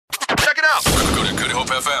it out. Go to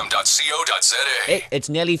goodhopefm.co.za. Hey, it's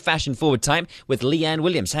nearly fashion forward time with Leigh-Anne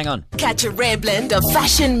Williams. Hang on. Catch a rare blend of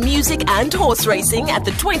fashion, music and horse racing at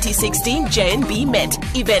the 2016 J&B Met.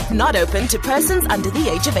 Event not open to persons under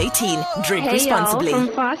the age of 18. Drink responsibly. From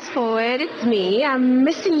Fast Forward, it's me. I'm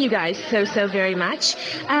missing you guys so very much.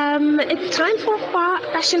 It's time for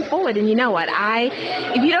fashion forward, and you know what?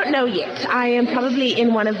 If you don't know yet, I am probably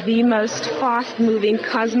in one of the most fast-moving,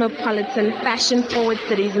 cosmopolitan, fashion-forward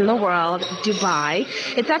cities in the world, Dubai.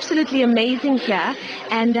 It's absolutely amazing here,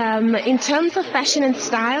 and in terms of fashion and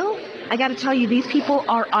style, I got to tell you, these people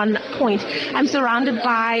are on point. I'm surrounded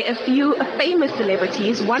by a few famous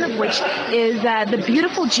celebrities, one of which is the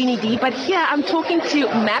beautiful Jeannie D. But here I'm talking to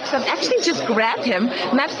Maps. I've actually just grabbed him.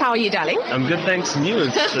 Maps, how are you, darling? I'm good, thanks. And you?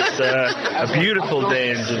 It's just a beautiful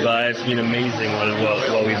day in Dubai. It's been amazing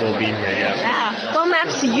while we've all been here. Yeah. Well,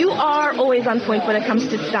 Maps, you are always on point when it comes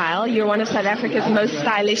to style. You're one of South Africa's most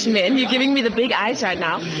stylish men. You're giving me the big eyes right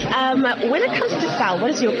now. When it comes to style,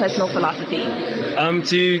 what is your personal philosophy?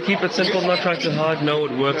 To keep it simple, not try too hard, know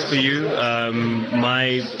what works for you. What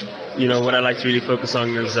I like to really focus on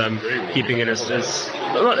is keeping it as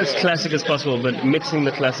not as classic as possible, but mixing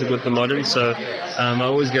the classic with the modern. So I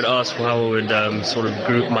always get asked how I would sort of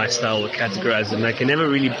group my style or categorize it. And I can never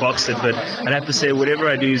really box it, but I'd have to say whatever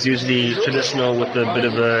I do is usually traditional with a bit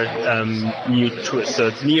of a new twist. So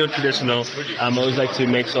it's neo-traditional. I always like to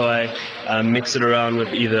make sure I mix it around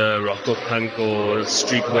with either rock or punk or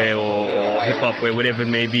streetwear or hip-hop wear, whatever it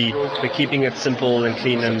may be, but keeping it simple and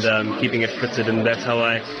clean and keeping it fitted, and that's how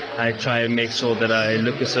I try and make sure that I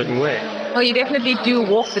look a certain way. Well, you definitely do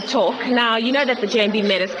walk the talk. Now, you know that the J&B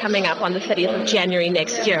Met is coming up on the 30th of January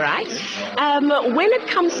next year, right? When it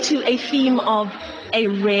comes to a theme of a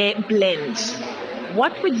rare blend,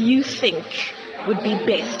 what would you think would be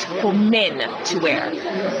best for men to wear?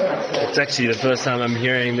 It's actually the first time I'm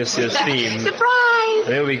hearing this year's theme. Surprise!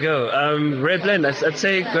 There we go. Rare blend. I'd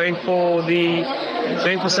say going for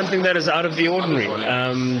something that is out of the ordinary.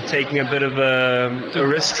 Taking a bit of a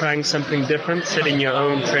risk, trying something different, setting your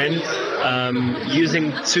own trend.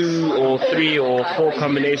 Using 2 or 3 or 4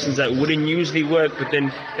 combinations that wouldn't usually work, but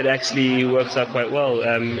then it actually works out quite well.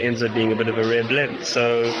 Ends up being a bit of a rare blend.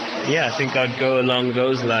 So yeah, I think I'd go along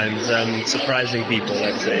those lines. Surprising people,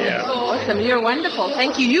 I'd say. Yeah. Awesome, you're wonderful.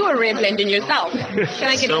 Thank you. You are rare blending yourself. Can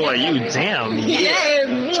I get so are you? Damn. Yeah.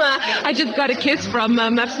 I just got a kiss from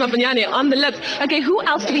Maponyane on the lips. Okay, who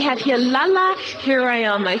else do we have here? Lala, here I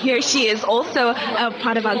am. Here she is, also a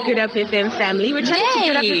part of our Good Hope FM family. We're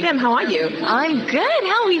chatting to Good Hope FM. How are you? I'm good.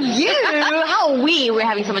 How are you? How are we? We're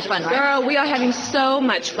having so much fun, right? Girl, we are having so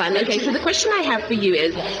much fun. Okay, so the question I have for you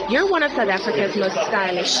is, you're one of South Africa's most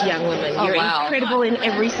stylish young women. You're incredible in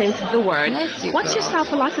every sense of the word. What's your style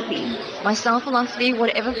philosophy? My style philosophy,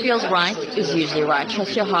 whatever feels right is usually right.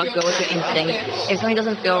 Trust your heart, go with your instinct. If something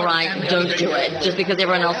doesn't feel right, don't do it. Just because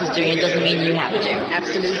everyone else is doing it doesn't mean you have to.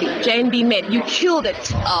 Absolutely. J&B Met, you killed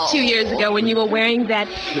it 2 years ago when you were wearing that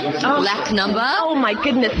black number. Oh my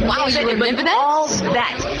goodness. Wow, you remember that? All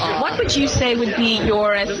that. What would you say would be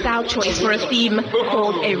your style choice for a theme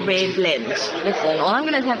called a rare blend? Listen, all I'm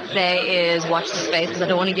going to have to say is watch the space because I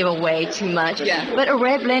don't want to give away too much. Yeah. But a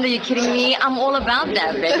rare blend, are you kidding me? I'm all about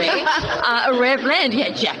that, baby. A rare blend, yeah,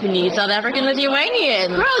 Japanese, South African,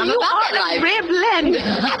 Lithuanian. Girl, I'm you about are that a life. rare blend.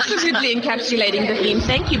 Absolutely encapsulating the theme.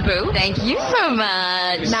 Thank you, boo. Thank you so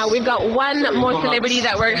much. Now we've got one more celebrity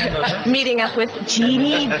that we're meeting up with,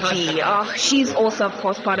 Jeannie D. Oh, she's also, of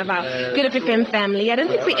course, part of our Good Hope FM family. I don't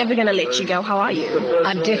think we're ever going to let you go. How are you?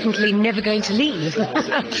 I'm definitely never going to leave.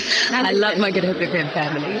 I love my Good Hope FM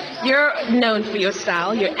family. You're known for your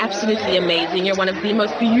style. You're absolutely amazing. You're one of the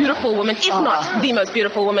most beautiful women, if not the most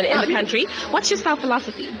beautiful woman in the country. What's your style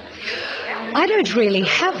philosophy? I don't really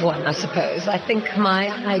have one, I suppose. I think my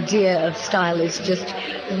idea of style is just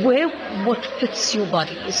wear what fits your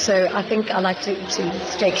body. So I think I like to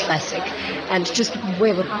stay classic and just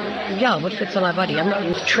wear what fits on my body. I'm not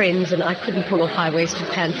into trends and I couldn't pull off high-waisted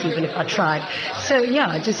pants even if I tried. So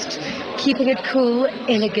yeah, just keeping it cool,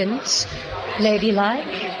 elegant,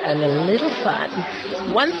 ladylike, and a little fun.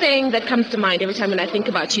 One thing that comes to mind every time when I think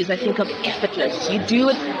about you is I think of effortless. You do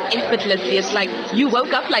it effortlessly. It's like you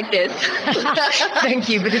woke up like this. Thank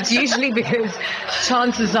you, but it's usually because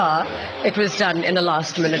chances are it was done in a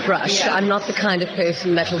last-minute rush. Yeah. I'm not the kind of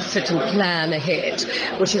person that will sit and plan ahead,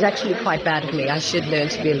 which is actually quite bad of me. I should learn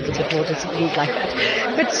to be a little bit more disciplined like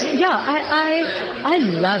that. But yeah, I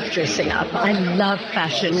love dressing up. I love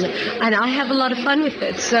fashion, and I have a lot of fun with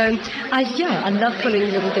it. So I love pulling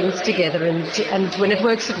little things together, and when it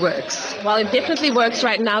works, it works. Well, it definitely works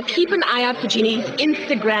right now. Keep an eye out for Jeannie's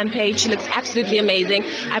Instagram Instagram page. She looks absolutely amazing.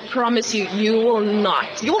 I promise you, you will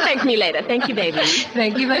not. You will thank me later. Thank you, baby.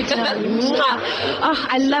 Thank you very much. Oh,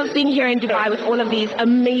 I love being here in Dubai with all of these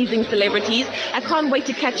amazing celebrities. I can't wait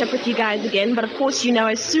to catch up with you guys again. But of course, you know,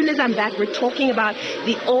 as soon as I'm back, we're talking about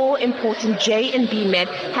the all-important J&B Met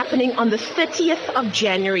happening on the 30th of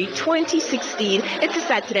January 2016. It's a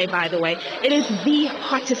Saturday, by the way. It is the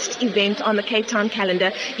hottest event on the Cape Town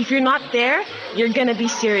calendar. If you're not there, you're going to be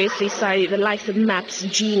seriously sorry. The likes of Maps,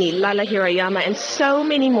 Jeannie, Lala Hirayama, and so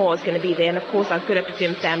many more is going to be there. And of course, our Good Up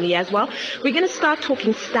FM family as well. We're going to start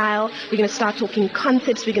talking style. We're going to start talking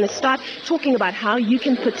concepts. We're going to start talking about how you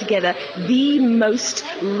can put together the most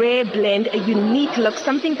rare blend, a unique look,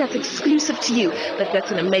 something that's exclusive to you, but that's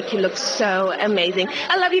going to make you look so amazing.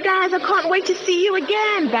 I love you guys. I can't wait to see you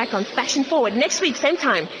again back on Fashion Forward next week, same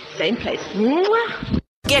time, same place. Mwah.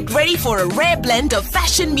 Get ready for a rare blend of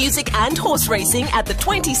fashion, music and horse racing at the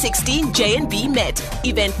 2016 J&B Met.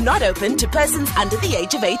 Event not open to persons under the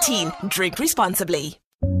age of 18. Drink responsibly.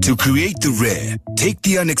 To create the rare, take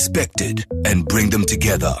the unexpected and bring them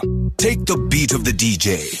together. Take the beat of the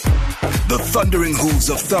DJ, the thundering hooves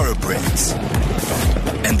of thoroughbreds,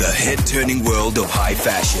 and the head-turning world of high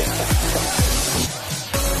fashion.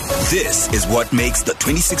 This is what makes the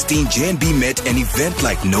 2016 J&B Met an event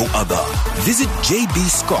like no other. Visit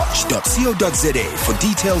jbscotch.co.za for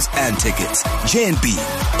details and tickets. J&B,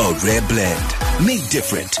 a rare blend. Made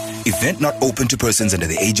different. Event not open to persons under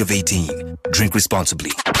the age of 18. Drink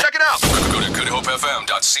responsibly. Check it out. Go to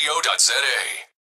goodhopefm.co.za.